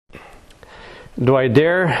Do I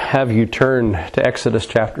dare have you turn to Exodus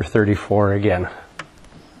chapter 34 again?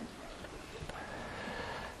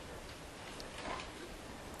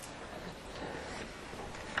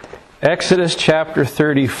 Exodus chapter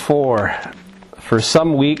 34. For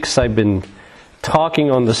some weeks I've been talking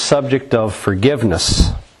on the subject of forgiveness.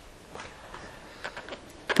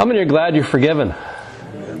 How many are glad you're forgiven?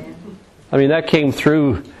 I mean, that came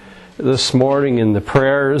through this morning in the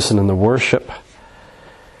prayers and in the worship.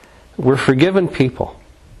 We're forgiven people.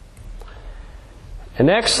 In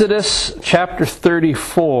Exodus chapter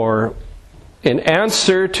 34, in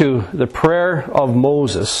answer to the prayer of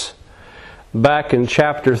Moses, back in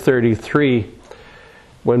chapter 33,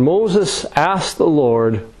 when Moses asked the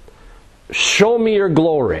Lord, "Show me your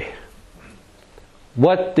glory,"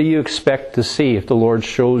 what do you expect to see if the Lord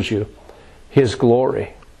shows you His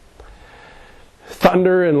glory?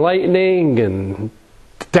 Thunder and lightning and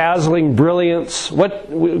dazzling brilliance.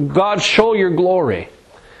 God, show your glory.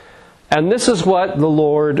 And this is what the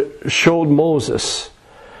Lord showed Moses.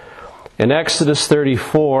 In Exodus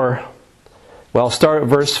 34, well, start at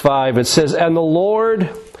verse 5. It says, "And the Lord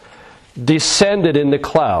descended in the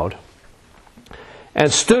cloud, and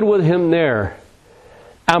stood with him there,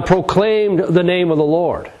 and proclaimed the name of the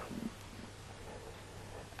Lord.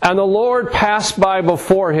 And the Lord passed by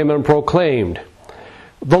before him and proclaimed,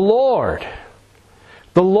 the Lord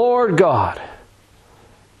God."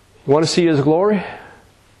 You want to see His glory?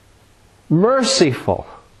 Merciful,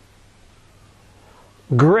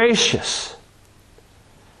 gracious,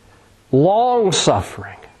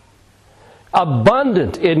 long-suffering,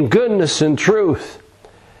 abundant in goodness and truth,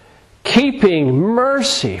 keeping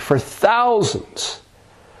mercy for thousands,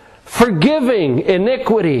 forgiving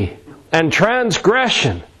iniquity and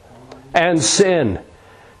transgression and sin.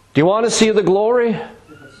 Do you want to see the glory?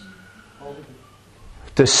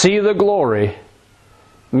 To see the glory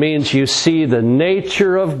means you see the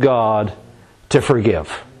nature of God to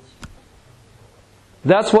forgive.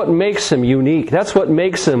 That's what makes Him unique. That's what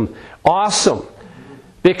makes Him awesome.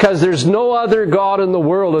 Because there's no other God in the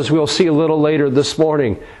world, as we'll see a little later this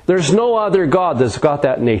morning. There's no other God that's got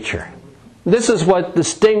that nature. This is what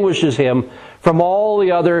distinguishes Him from all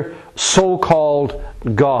the other so-called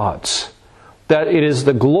gods. That it is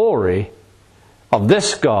the glory of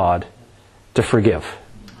this God to forgive.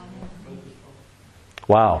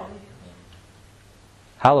 Wow.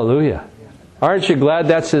 Hallelujah. Aren't you glad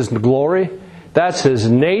that's His glory? That's His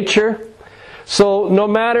nature. So no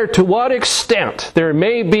matter to what extent there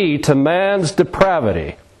may be to man's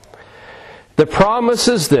depravity, the promise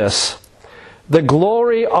is this: the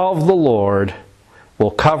glory of the Lord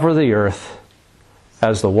will cover the earth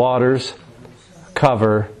as the waters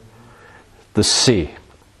cover the sea.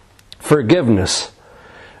 Forgiveness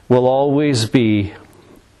will always be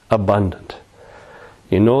abundant.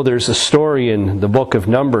 You know, there's a story in the book of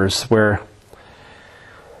Numbers where,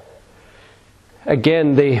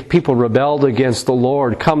 again, people rebelled against the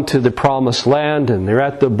Lord, come to the promised land, and they're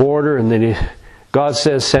at the border, and then God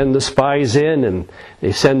says, send the spies in, and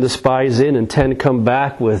they send the spies in, and 10 come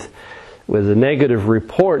back with a negative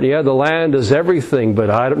report. Yeah, the land is everything, but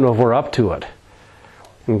I don't know if we're up to it.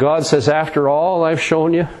 And God says, after all I've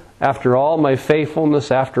shown you, after all my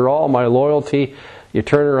faithfulness, after all my loyalty, you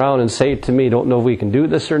turn around and say to me, don't know if we can do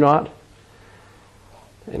this or not?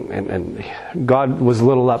 And God was a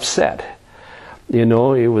little upset. You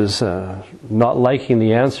know, He was not liking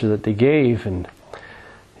the answer that they gave. And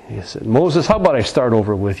He said, Moses, how about I start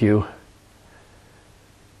over with you?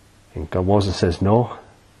 And Moses says, no,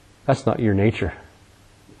 that's not your nature.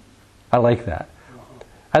 I like that.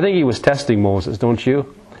 I think He was testing Moses, don't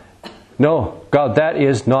you? No, God, that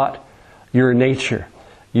is not your nature.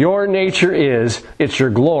 Your nature is, it's your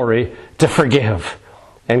glory to forgive.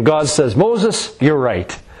 And God says, Moses, you're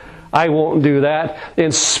right. I won't do that.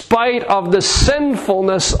 In spite of the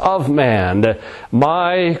sinfulness of man,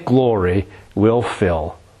 my glory will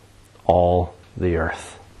fill all the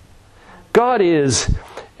earth. God is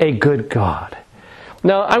a good God.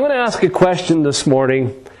 Now, I'm going to ask a question this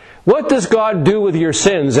morning. What does God do with your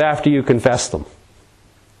sins after you confess them?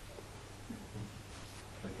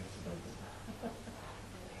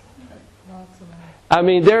 I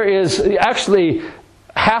mean, there is actually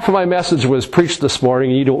half of my message was preached this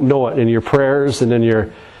morning. You don't know it in your prayers and in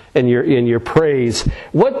your praise.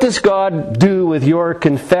 What does God do with your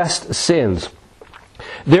confessed sins?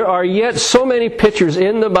 There are yet so many pictures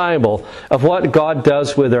in the Bible of what God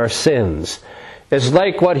does with our sins. It's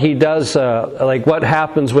like what He does, like what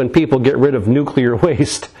happens when people get rid of nuclear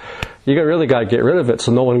waste. You really got to get rid of it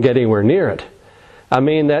so no one can get anywhere near it. I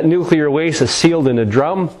mean, that nuclear waste is sealed in a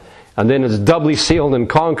drum, and then it's doubly sealed in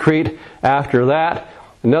concrete after that.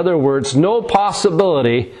 In other words, no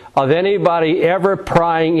possibility of anybody ever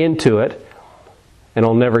prying into it, and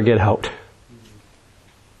it'll never get out.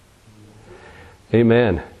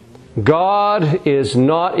 Amen. God is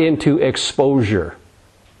not into exposure.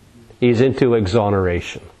 He's into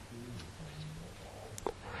exoneration.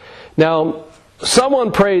 Now,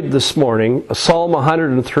 someone prayed this morning, Psalm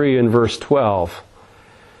 103 and verse 12,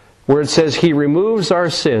 where it says, He removes our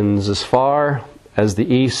sins as far as the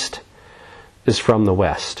east is from the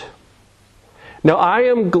west. Now, I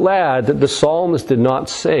am glad that the psalmist did not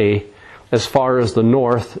say, as far as the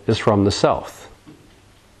north is from the south.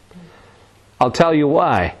 I'll tell you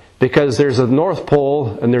why. Because there's a North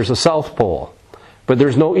Pole and there's a South Pole. But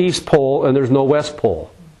there's no East Pole and there's no West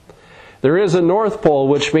Pole. There is a North Pole,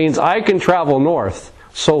 which means I can travel north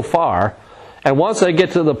so far, and once I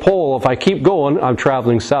get to the pole, if I keep going, I'm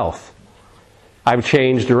traveling south. I've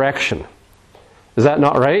changed direction. Is that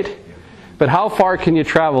not right? But how far can you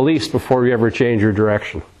travel east before you ever change your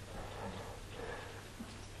direction?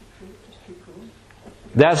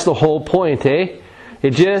 That's the whole point, eh?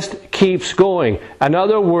 It just keeps going. In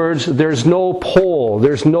other words, there's no pole.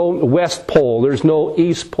 There's no west pole. There's no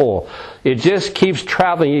east pole. It just keeps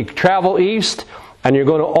traveling. You travel east, and you're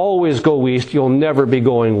going to always go east. You'll never be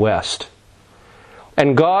going west.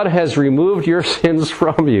 And God has removed your sins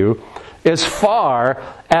from you as far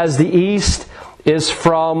as the east is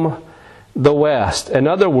from the west. In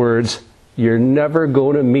other words, you're never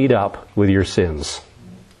going to meet up with your sins.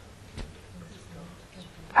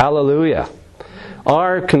 Hallelujah.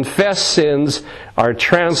 Our confessed sins are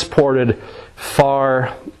transported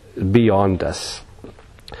far beyond us.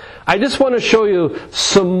 I just want to show you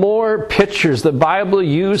some more pictures the Bible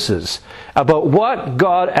uses about what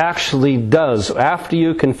God actually does after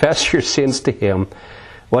you confess your sins to Him,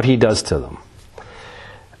 what He does to them.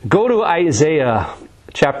 Go to Isaiah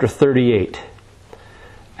chapter 38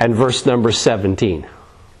 and verse number 17.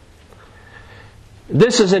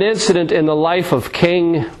 This is an incident in the life of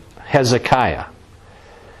King Hezekiah.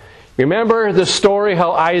 Remember the story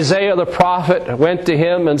how Isaiah the prophet went to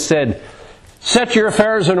him and said, "Set your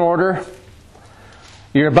affairs in order.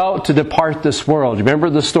 You're about to depart this world." You remember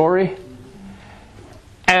the story?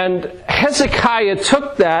 And Hezekiah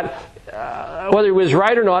took that, whether he was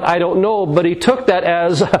right or not, I don't know, but he took that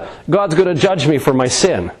as, God's going to judge me for my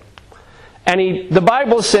sin. And the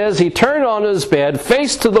Bible says he turned on his bed,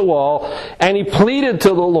 faced to the wall, and he pleaded to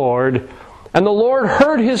the Lord. And the Lord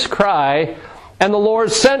heard his cry, and the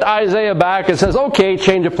Lord sent Isaiah back and says, "Okay,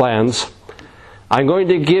 change of plans. I'm going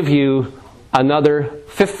to give you another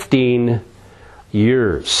 15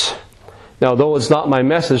 years. Now, though it's not my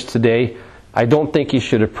message today, I don't think he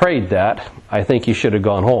should have prayed that. I think he should have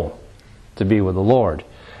gone home to be with the Lord.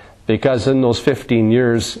 Because in those 15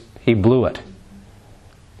 years, he blew it.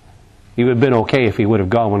 He would have been okay if he would have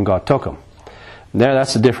gone when God took him. Now,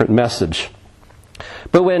 that's a different message.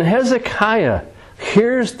 But when Hezekiah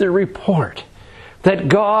hears the report that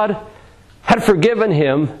God had forgiven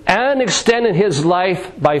him and extended his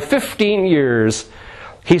life by 15 years,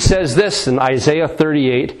 he says this in Isaiah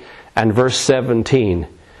 38 and verse 17.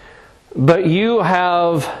 "But you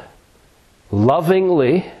have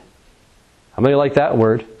lovingly," how many like that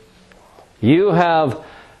word? "You have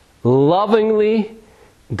lovingly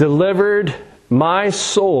delivered my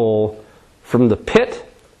soul from the pit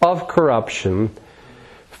of corruption,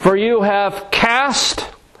 for you have cast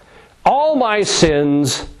all my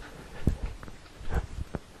sins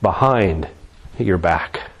behind your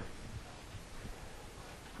back."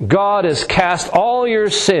 God has cast all your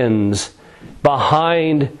sins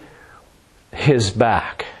behind His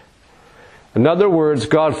back. In other words,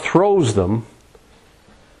 God throws them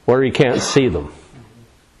where He can't see them.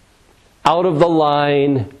 Out of the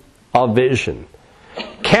line of vision.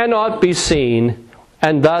 Cannot be seen,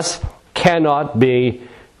 and thus cannot be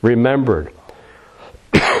remembered.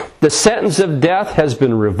 The sentence of death has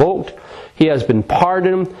been revoked. He has been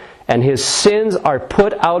pardoned, and his sins are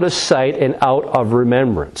put out of sight and out of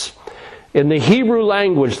remembrance. In the Hebrew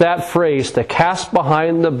language, that phrase, "to cast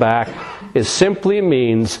behind the back," it simply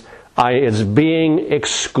means is being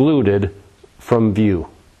excluded from view.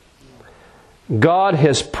 God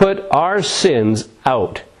has put our sins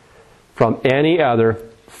out from any other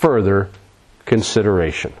further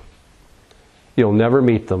consideration. You'll never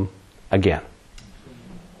meet them again.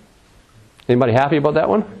 Anybody happy about that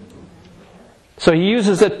one? So he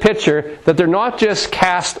uses that picture that they're not just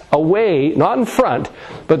cast away, not in front,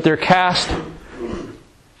 but they're cast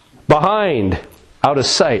behind, out of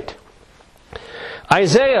sight.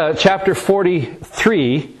 Isaiah chapter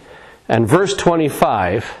 43 and verse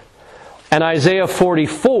 25 and Isaiah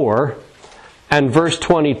 44 and verse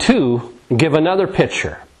 22 give another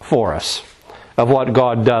picture for us of what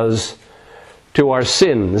God does to our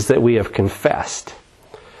sins that we have confessed.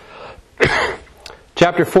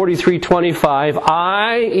 Chapter 43:25,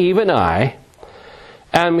 I, even I,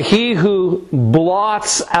 am he who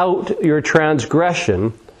blots out your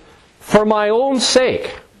transgression for my own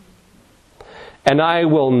sake, and I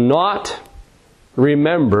will not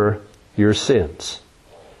remember your sins.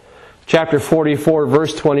 Chapter 44,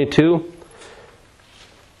 verse 22,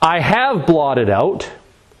 I have blotted out,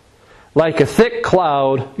 like a thick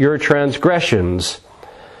cloud, your transgressions,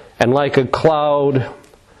 and like a cloud,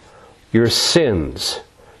 your sins.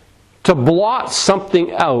 To blot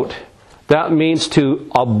something out, that means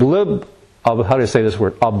to obliterate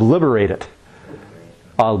it.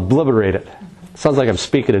 Obliterate it. Sounds like I'm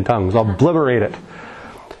speaking in tongues. Obliterate it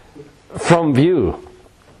from view.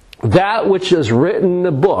 That which is written in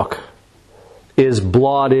the book is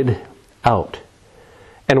blotted out.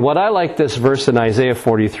 And what I like this verse in Isaiah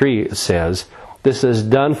 43 says, this is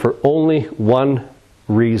done for only one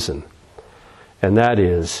reason, and that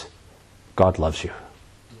is God loves you.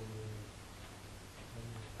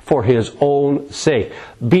 For His own sake.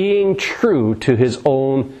 Being true to His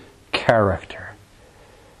own character.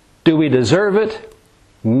 Do we deserve it?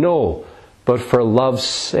 No. But for love's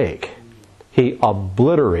sake, He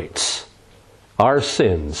obliterates our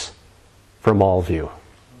sins from all view.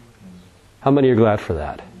 How many are glad for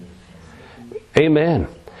that? Amen.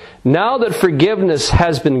 Now that forgiveness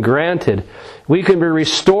has been granted, we can be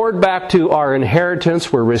restored back to our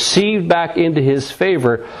inheritance. We're received back into His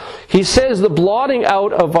favor. He says the blotting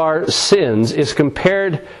out of our sins is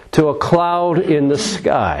compared to a cloud in the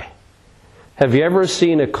sky. Have you ever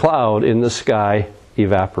seen a cloud in the sky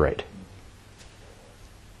evaporate?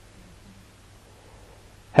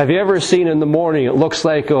 Have you ever seen in the morning, it looks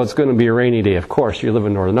like, it's going to be a rainy day. Of course, you live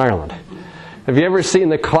in Northern Ireland. Have you ever seen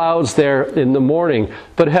the clouds there in the morning?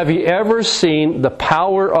 But have you ever seen the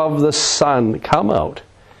power of the sun come out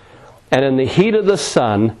and in the heat of the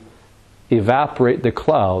sun evaporate the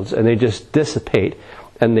clouds, and they just dissipate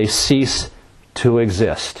and they cease to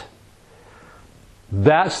exist?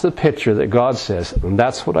 That's the picture that God says, and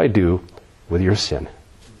that's what I do with your sin.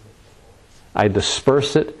 I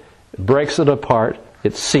disperse it, it breaks it apart,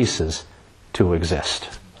 it ceases to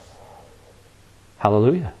exist.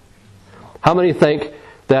 Hallelujah. How many think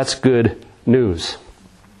that's good news?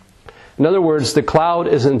 In other words, the cloud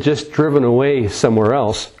isn't just driven away somewhere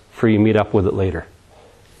else for you to meet up with it later.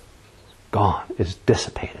 Gone. It's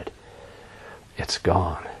dissipated. It's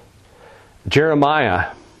gone.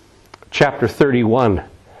 Jeremiah chapter 31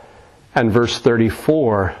 and verse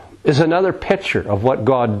 34 is another picture of what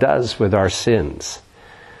God does with our sins.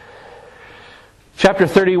 Chapter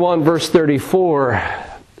 31 verse 34,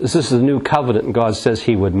 this is the new covenant God says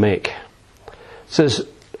He would make. It says,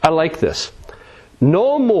 I like this.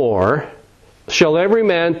 No more shall every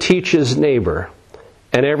man teach his neighbor,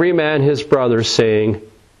 and every man his brother, saying,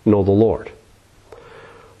 know the Lord.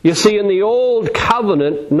 You see, in the old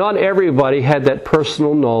covenant, not everybody had that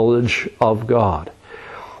personal knowledge of God.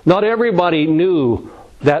 Not everybody knew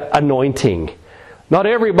that anointing. Not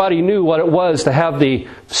everybody knew what it was to have the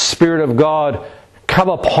Spirit of God come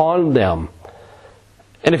upon them.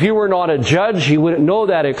 And if you were not a judge, you wouldn't know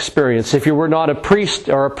that experience. If you were not a priest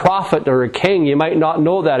or a prophet or a king, you might not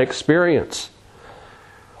know that experience.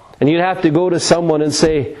 And you'd have to go to someone and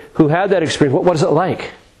say, who had that experience, what is it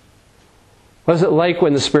like? What is it like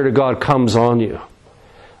when the Spirit of God comes on you?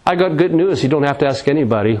 I got good news. You don't have to ask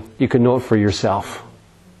anybody. You can know it for yourself.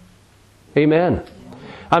 Amen.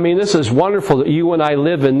 I mean, this is wonderful that you and I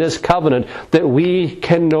live in this covenant, that we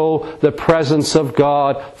can know the presence of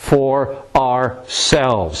God for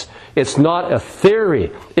ourselves. It's not a theory.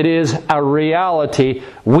 It is a reality.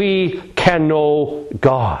 We can know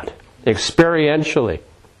God experientially.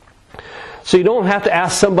 So you don't have to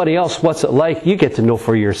ask somebody else what's it like. You get to know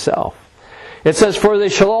for yourself. It says, for they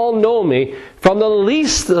shall all know me, from the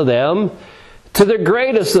least of them to the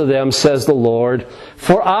greatest of them, says the Lord.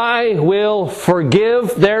 For I will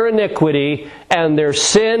forgive their iniquity, and their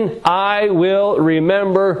sin I will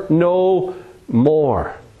remember no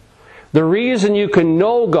more. The reason you can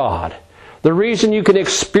know God, the reason you can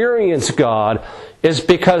experience God, is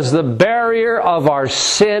because the barrier of our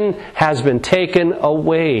sin has been taken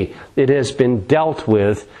away. It has been dealt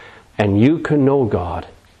with, and you can know God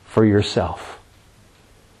for yourself.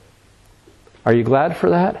 Are you glad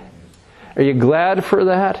for that? Are you glad for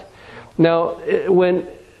that? Now,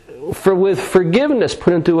 with forgiveness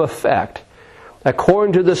put into effect,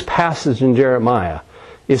 according to this passage in Jeremiah,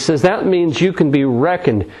 it says that means you can be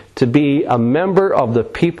reckoned to be a member of the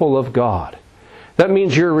people of God. That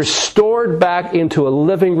means you're restored back into a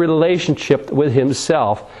living relationship with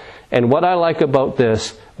Himself. And what I like about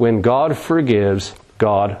this, when God forgives,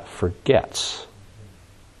 God forgets.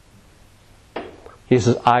 He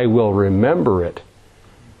says, I will remember it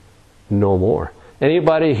no more.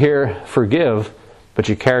 Anybody here forgive, but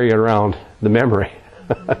you carry around the memory?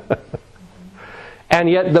 And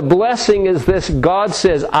yet the blessing is this: God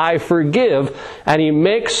says, I forgive, and He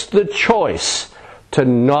makes the choice to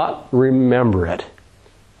not remember it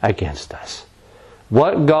against us.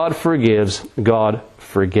 What God forgives, God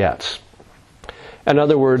forgets. In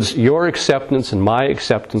other words, your acceptance and my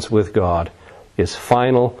acceptance with God is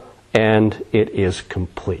final and it is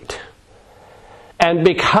complete. And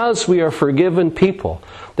because we are forgiven people,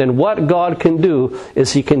 then what God can do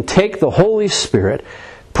is He can take the Holy Spirit,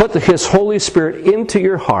 put His Holy Spirit into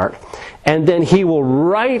your heart, and then He will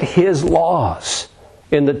write His laws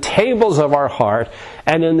in the tables of our heart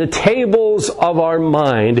and in the tables of our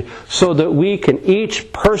mind, so that we can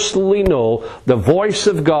each personally know the voice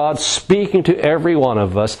of God speaking to every one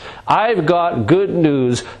of us. I've got good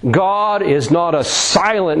news. God is not a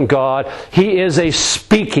silent God. He is a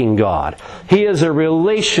speaking God. He is a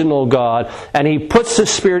relational God, and He puts the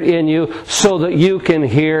Spirit in you so that you can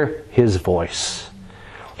hear His voice.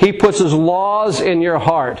 He puts His laws in your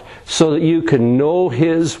heart so that you can know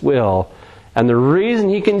His will. And the reason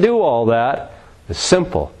He can do all that is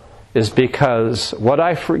simple, is because what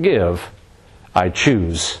I forgive, I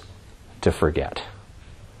choose to forget.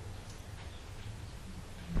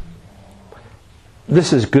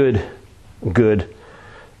 This is good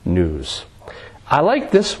news. I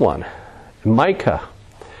like this one. Micah,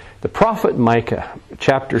 the prophet Micah,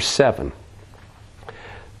 chapter 7,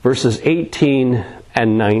 verses 18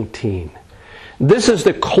 and 19. This is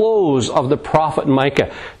the close of the prophet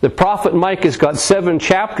Micah. The prophet Micah's got 7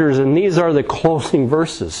 chapters, and these are the closing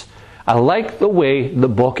verses. I like the way the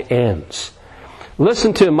book ends.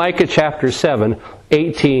 Listen to Micah chapter 7,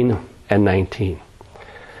 18 and 19.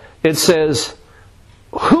 It says,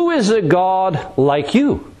 "Who is a God like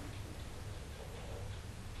you?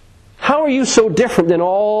 How are you so different than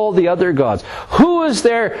all the other gods?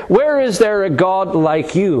 Where is there a God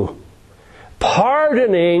like you?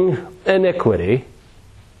 Pardoning iniquity,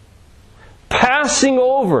 passing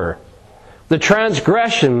over the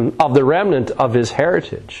transgression of the remnant of His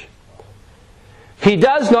heritage. He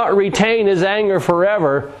does not retain His anger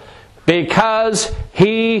forever, because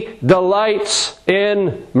He delights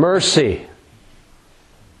in mercy."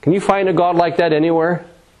 Can you find a God like that anywhere?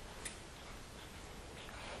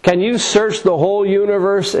 Can you search the whole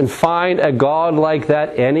universe and find a God like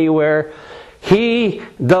that anywhere? He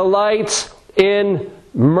delights in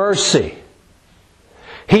mercy.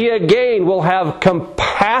 He again will have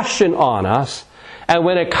compassion on us, and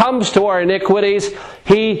when it comes to our iniquities,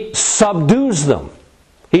 He subdues them.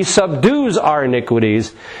 He subdues our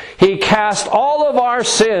iniquities. He casts all of our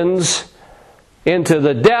sins into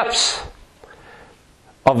the depths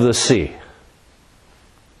of the sea.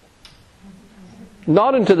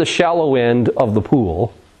 Not into the shallow end of the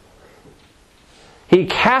pool. He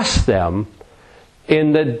casts them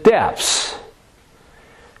in the depths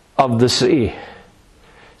of the sea.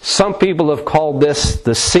 Some people have called this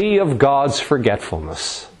the sea of God's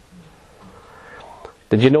forgetfulness.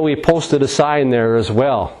 Did you know He posted a sign there as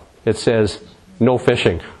well? It says, "No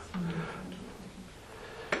fishing."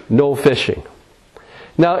 No fishing.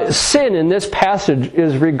 Now, sin in this passage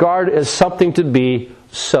is regarded as something to be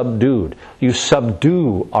subdued. You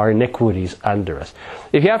subdue our iniquities under us.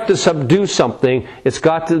 If you have to subdue something, it's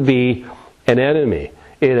got to be an enemy.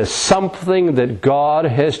 It is something that God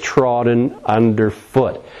has trodden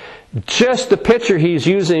underfoot. Just the picture he's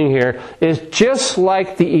using here is just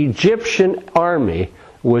like the Egyptian army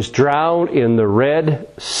was drowned in the Red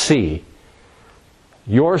Sea.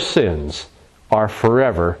 Your sins are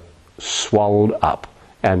forever swallowed up,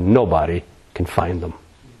 and nobody can find them.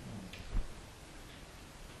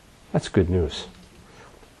 That's good news.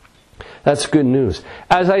 That's good news.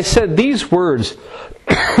 As I said, these words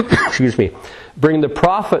bring the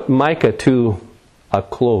prophet Micah to a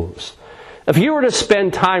close. If you were to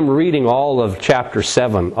spend time reading all of chapter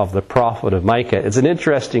 7 of the prophet of Micah, it's an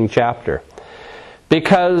interesting chapter.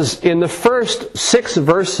 Because in the first 6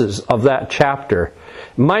 verses of that chapter,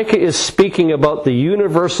 Micah is speaking about the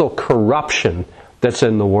universal corruption that's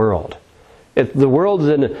in the world. The world is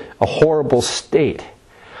in a horrible state.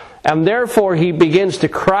 And therefore he begins to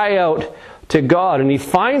cry out to God, and he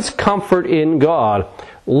finds comfort in God,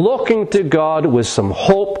 looking to God with some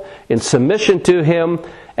hope, in submission to Him,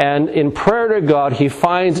 and in prayer to God he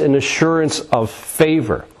finds an assurance of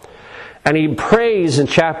favor. And he prays in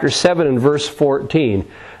chapter 7 and verse 14,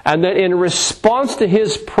 And that in response to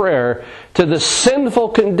his prayer to the sinful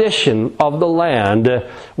condition of the land,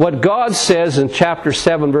 what God says in chapter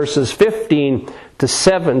 7, verses 15 to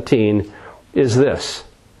 17 is this.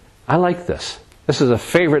 I like this. This is a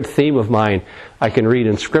favorite theme of mine I can read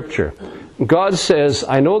in Scripture. God says,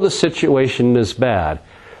 I know the situation is bad,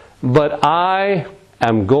 but I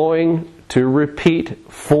am going to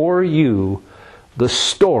repeat for you the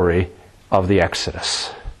story of the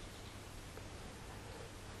Exodus.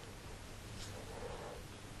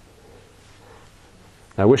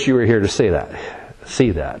 I wish you were here to see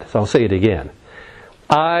that. So I'll say it again.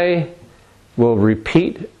 I will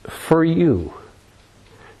repeat for you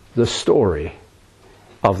the story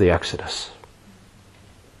of the Exodus.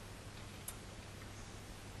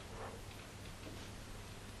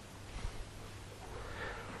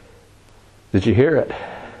 Did you hear it?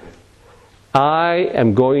 I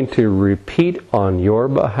am going to repeat on your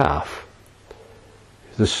behalf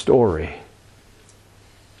the story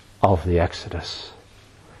of the Exodus.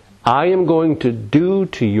 I am going to do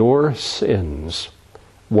to your sins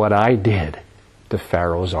what I did to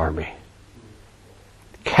Pharaoh's army.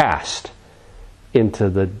 Cast into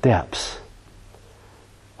the depths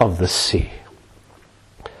of the sea.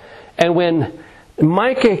 And when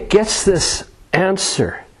Micah gets this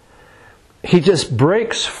answer, he just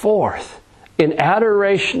breaks forth in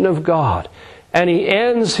adoration of God. And he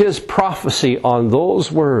ends his prophecy on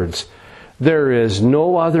those words. There is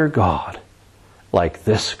no other God like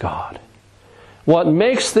this God. What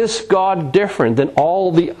makes this God different than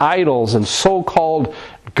all the idols and so-called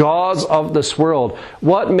gods of this world,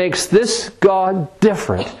 what makes this God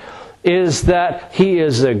different is that He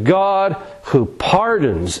is a God who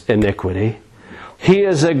pardons iniquity. He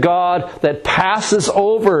is a God that passes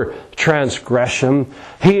over transgression.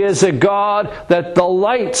 He is a God that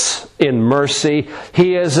delights in mercy.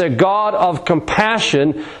 He is a God of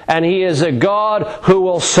compassion. And He is a God who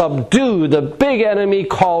will subdue the big enemy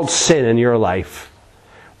called sin in your life.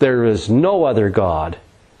 There is no other God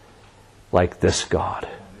like this God.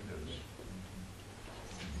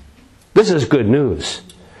 This is good news.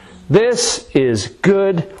 This is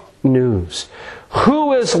good news.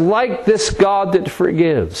 Who is like this God that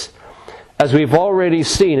forgives? As we've already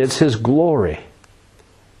seen, it's His glory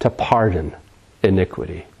to pardon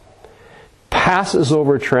iniquity. Passes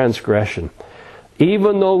over transgression.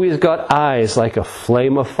 Even though He's got eyes like a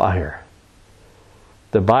flame of fire.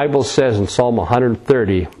 The Bible says in Psalm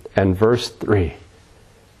 130 and verse 3,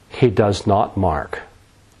 He does not mark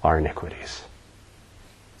our iniquities.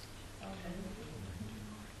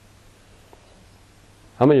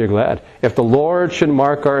 How many are glad? If the Lord should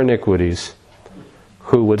mark our iniquities,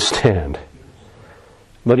 who would stand?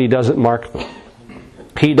 But He doesn't mark them.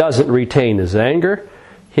 He doesn't retain His anger.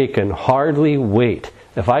 He can hardly wait.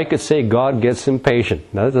 If I could say God gets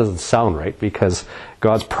impatient, now that doesn't sound right because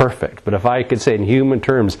God's perfect. But if I could say in human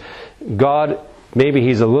terms, God, maybe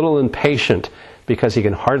He's a little impatient because He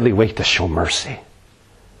can hardly wait to show mercy.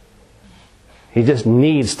 He just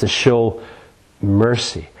needs to show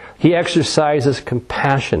mercy. He exercises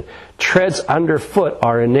compassion, treads underfoot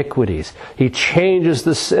our iniquities. He changes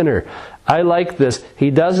the sinner. I like this.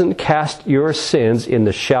 He doesn't cast your sins in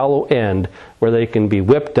the shallow end where they can be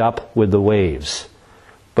whipped up with the waves.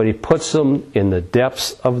 But He puts them in the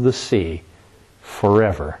depths of the sea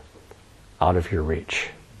forever out of your reach.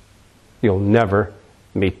 You'll never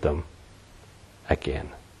meet them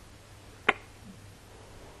again.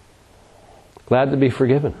 Glad to be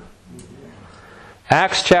forgiven.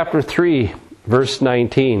 Acts chapter 3, verse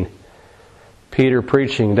 19. Peter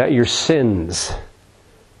preaching that your sins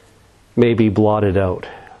may be blotted out.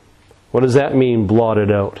 What does that mean, blotted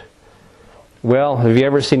out? Well, have you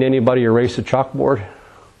ever seen anybody erase a chalkboard?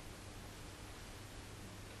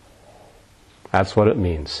 That's what it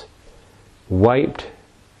means. Wiped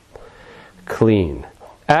clean.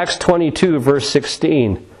 Acts 22, verse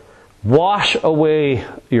 16. Wash away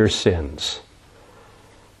your sins.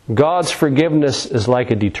 God's forgiveness is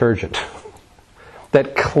like a detergent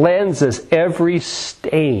that cleanses every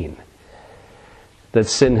stain that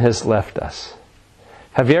sin has left us.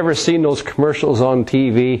 Have you ever seen those commercials on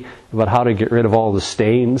TV about how to get rid of all the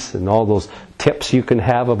stains and all those tips you can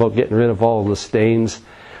have about getting rid of all the stains?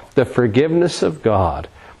 The forgiveness of God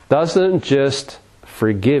doesn't just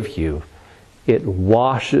forgive you, it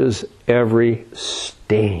washes every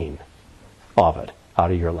stain of it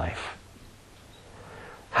out of your life.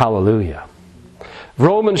 Hallelujah.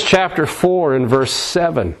 Romans chapter 4 and verse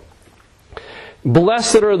 7.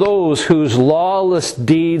 Blessed are those whose lawless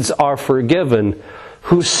deeds are forgiven,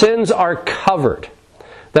 whose sins are covered.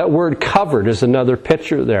 That word covered is another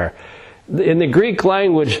picture there. In the Greek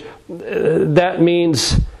language, that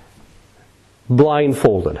means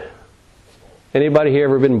blindfolded. Anybody here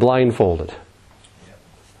ever been blindfolded?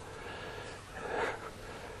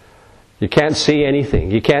 You can't see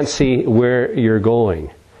anything. You can't see where you're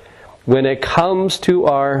going. When it comes to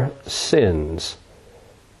our sins,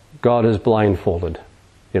 God has blindfolded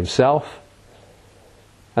Himself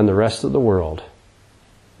and the rest of the world.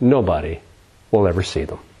 Nobody will ever see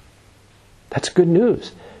them. That's good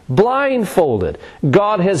news. Blindfolded.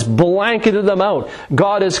 God has blanketed them out.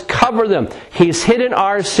 God has covered them. He's hidden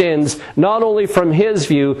our sins not only from His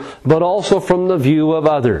view, but also from the view of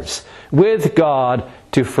others. With God,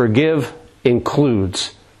 to forgive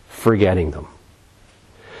includes forgetting them.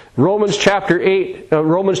 Romans chapter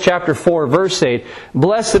 4, verse 8,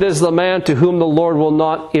 "Blessed is the man to whom the Lord will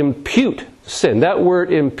not impute sin." That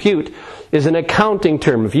word impute is an accounting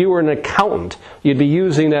term. If you were an accountant, you'd be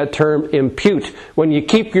using that term impute. When you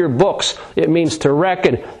keep your books, it means to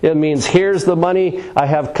reckon. It means here's the money I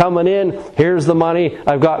have coming in, here's the money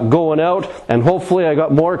I've got going out, and hopefully I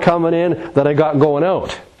got more coming in than I got going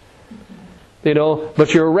out.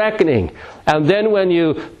 But you're reckoning. And then when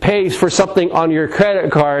you pay for something on your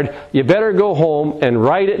credit card, you better go home and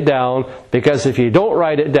write it down, because if you don't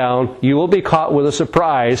write it down, you will be caught with a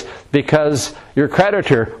surprise, because your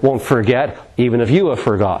creditor won't forget, even if you have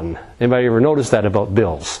forgotten. Anybody ever notice that about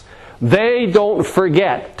bills? They don't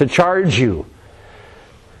forget to charge you.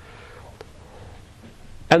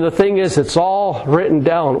 And the thing is, it's all written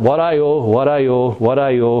down. What I owe, what I owe, what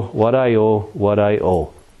I owe, what I owe, what I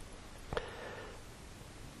owe.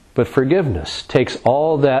 But forgiveness takes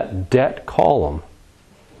all that debt column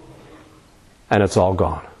and it's all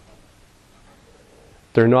gone.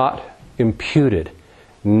 They're not imputed,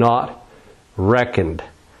 not reckoned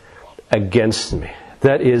against me.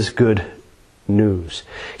 That is good news.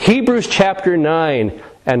 Hebrews chapter 9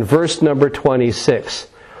 and verse number 26.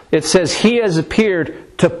 It says, "He has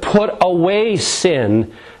appeared to put away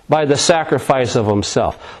sin by the sacrifice of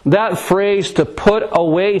Himself." That phrase, to put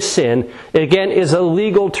away sin, again, is a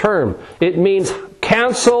legal term. It means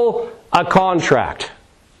cancel a contract.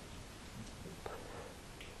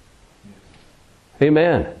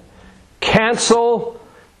 Amen. Cancel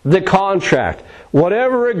the contract.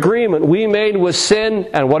 Whatever agreement we made with sin,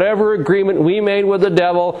 and whatever agreement we made with the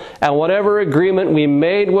devil, and whatever agreement we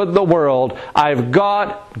made with the world, I've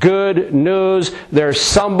got good news. There's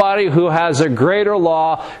somebody who has a greater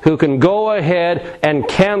law who can go ahead and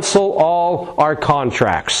cancel all our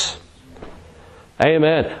contracts.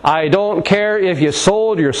 Amen. I don't care if you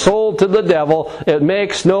sold your soul to the devil. It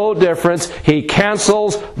makes no difference. He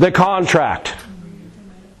cancels the contract.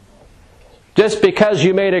 Just because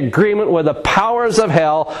you made agreement with the powers of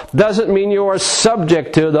hell doesn't mean you are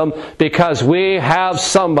subject to them, because we have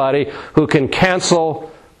somebody who can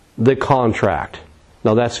cancel the contract.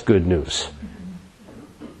 Now that's good news.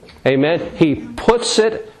 Amen. He puts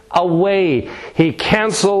it away. He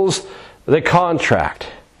cancels the contract.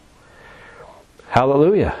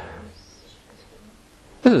 Hallelujah.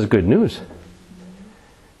 This is good news.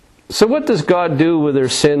 So what does God do with our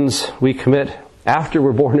sins we commit after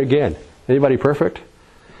we're born again? Anybody perfect?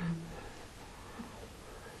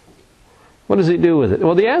 What does He do with it?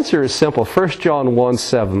 Well, the answer is simple. 1 John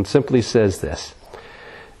 1:7 simply says this: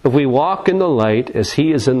 "If we walk in the light as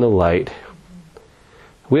He is in the light,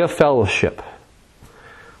 we have fellowship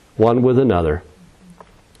one with another,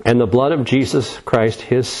 and the blood of Jesus Christ,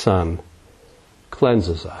 His Son,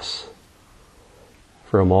 cleanses us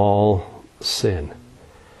from all sin."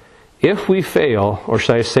 If we fail, or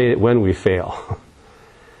should I say it when we fail?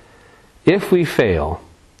 If we fail,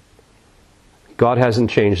 God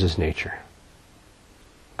hasn't changed His nature.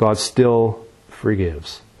 God still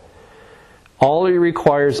forgives. All He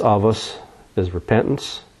requires of us is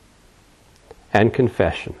repentance and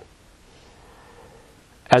confession.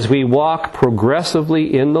 As we walk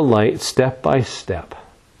progressively in the light, step by step,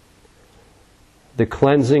 the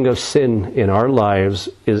cleansing of sin in our lives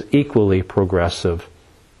is equally progressive,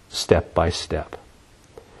 step by step.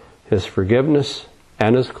 His forgiveness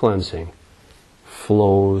and His cleansing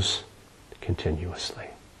flows continuously.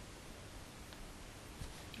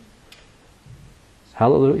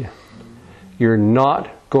 Hallelujah. You're not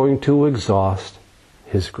going to exhaust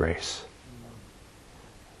His grace.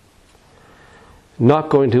 Not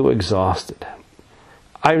going to exhaust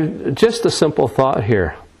it. Just a simple thought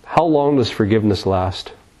here. How long does forgiveness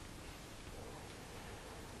last?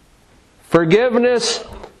 Forgiveness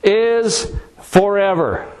is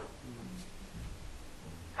forever.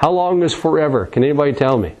 How long is forever? Can anybody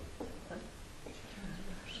tell me?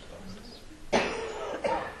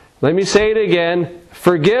 Let me say it again.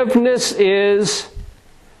 Forgiveness is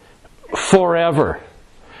forever.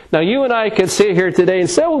 Now you and I could sit here today and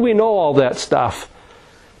say, well, we know all that stuff.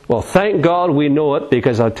 Well, thank God we know it,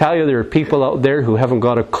 because I'll tell you, there are people out there who haven't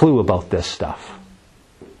got a clue about this stuff,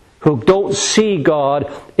 who don't see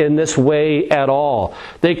God in this way at all.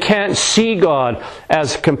 They can't see God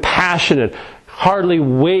as compassionate, hardly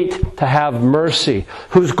wait to have mercy,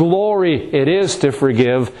 whose glory it is to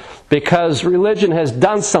forgive, because religion has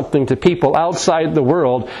done something to people outside the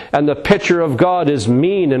world, and the picture of God is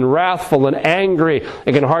mean and wrathful and angry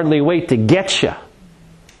and can hardly wait to get you.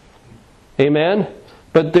 Amen?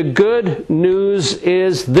 But the good news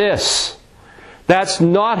is this. That's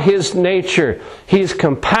not His nature. He's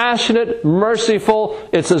compassionate, merciful.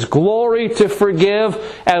 It's His glory to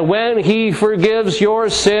forgive. And when He forgives your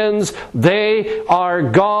sins, they are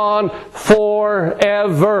gone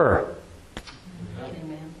forever.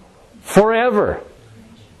 Amen. Forever.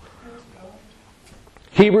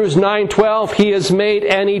 Hebrews 9:12, He has made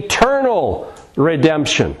an eternal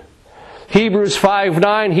redemption. Hebrews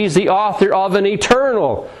 5:9, He's the author of an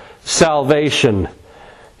eternal salvation.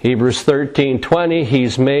 Hebrews 13:20,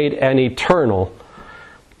 He's made an eternal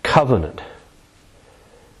covenant.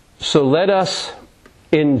 So let us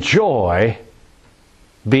enjoy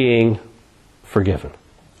being forgiven.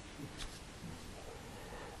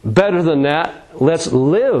 Better than that, let's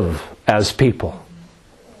live as people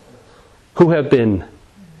who have been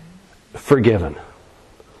forgiven.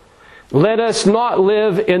 Let us not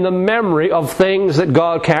live in the memory of things that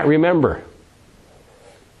God can't remember.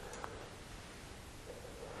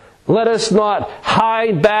 Let us not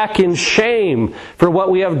hide back in shame for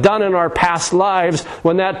what we have done in our past lives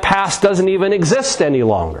when that past doesn't even exist any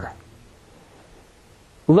longer.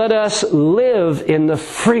 Let us live in the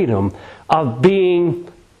freedom of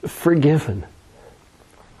being forgiven.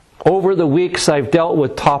 Over the weeks I've dealt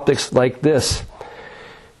with topics like this.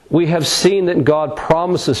 We have seen that God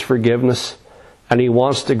promises forgiveness and He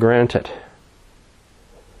wants to grant it.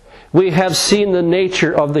 We have seen the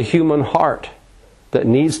nature of the human heart that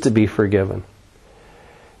needs to be forgiven.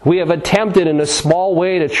 We have attempted in a small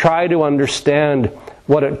way to try to understand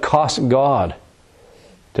what it cost God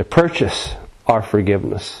to purchase our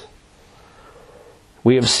forgiveness.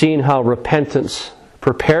 We have seen how repentance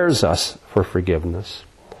prepares us for forgiveness.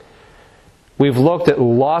 We've looked at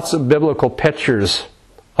lots of biblical pictures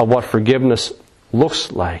of what forgiveness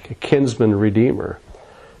looks like. A kinsman redeemer,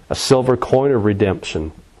 a silver coin of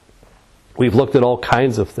redemption. We've looked at all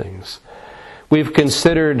kinds of things. We've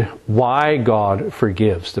considered why God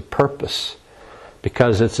forgives, the purpose,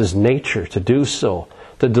 because it's His nature to do so,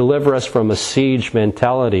 to deliver us from a siege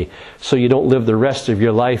mentality, so you don't live the rest of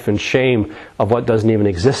your life in shame of what doesn't even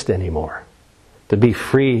exist anymore, to be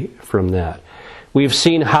free from that. We've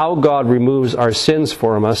seen how God removes our sins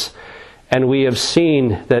from us, and we have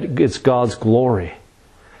seen that it's God's glory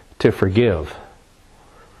to forgive.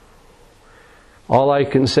 All I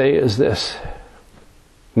can say is this.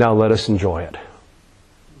 Now let us enjoy it.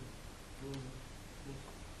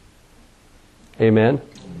 Amen?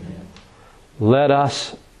 Amen? Let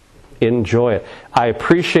us enjoy it. I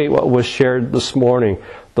appreciate what was shared this morning.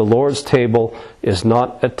 The Lord's table is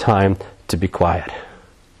not a time to be quiet.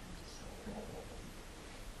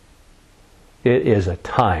 It is a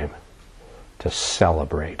time to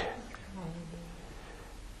celebrate.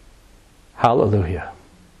 Hallelujah.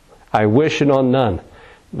 I wish it on none.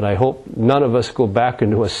 But I hope none of us go back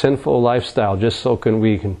into a sinful lifestyle just so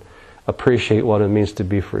we can appreciate what it means to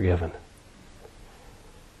be forgiven.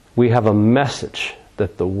 We have a message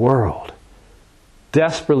that the world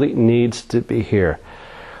desperately needs to be here.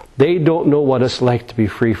 They don't know what it's like to be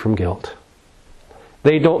free from guilt.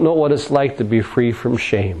 They don't know what it's like to be free from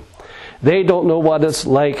shame. They don't know what it's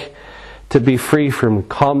like to be free from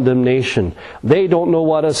condemnation. They don't know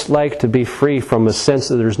what it's like to be free from a sense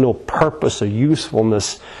that there's no purpose or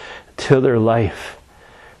usefulness to their life.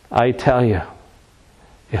 I tell you,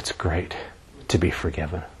 it's great to be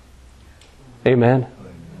forgiven. Amen?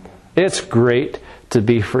 It's great to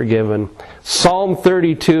be forgiven. Psalm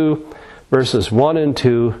 32, verses 1 and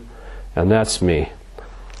 2, and that's me.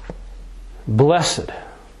 Blessed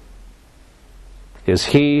is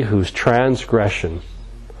he whose transgression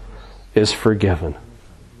is forgiven,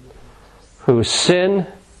 whose sin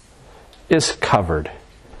is covered.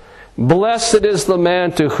 Blessed is the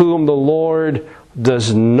man to whom the Lord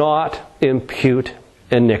does not impute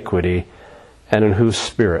iniquity, and in whose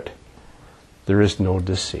spirit there is no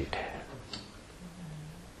deceit.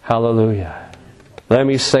 Hallelujah. Let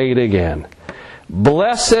me say it again.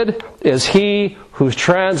 Blessed is he whose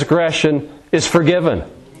transgression is forgiven.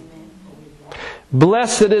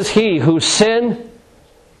 Blessed is he whose sin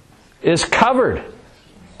is covered.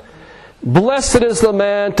 Blessed is the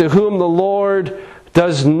man to whom the Lord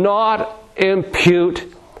does not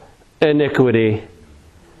impute iniquity.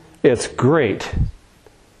 It's great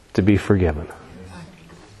to be forgiven.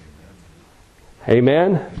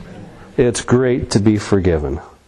 Amen? It's great to be forgiven.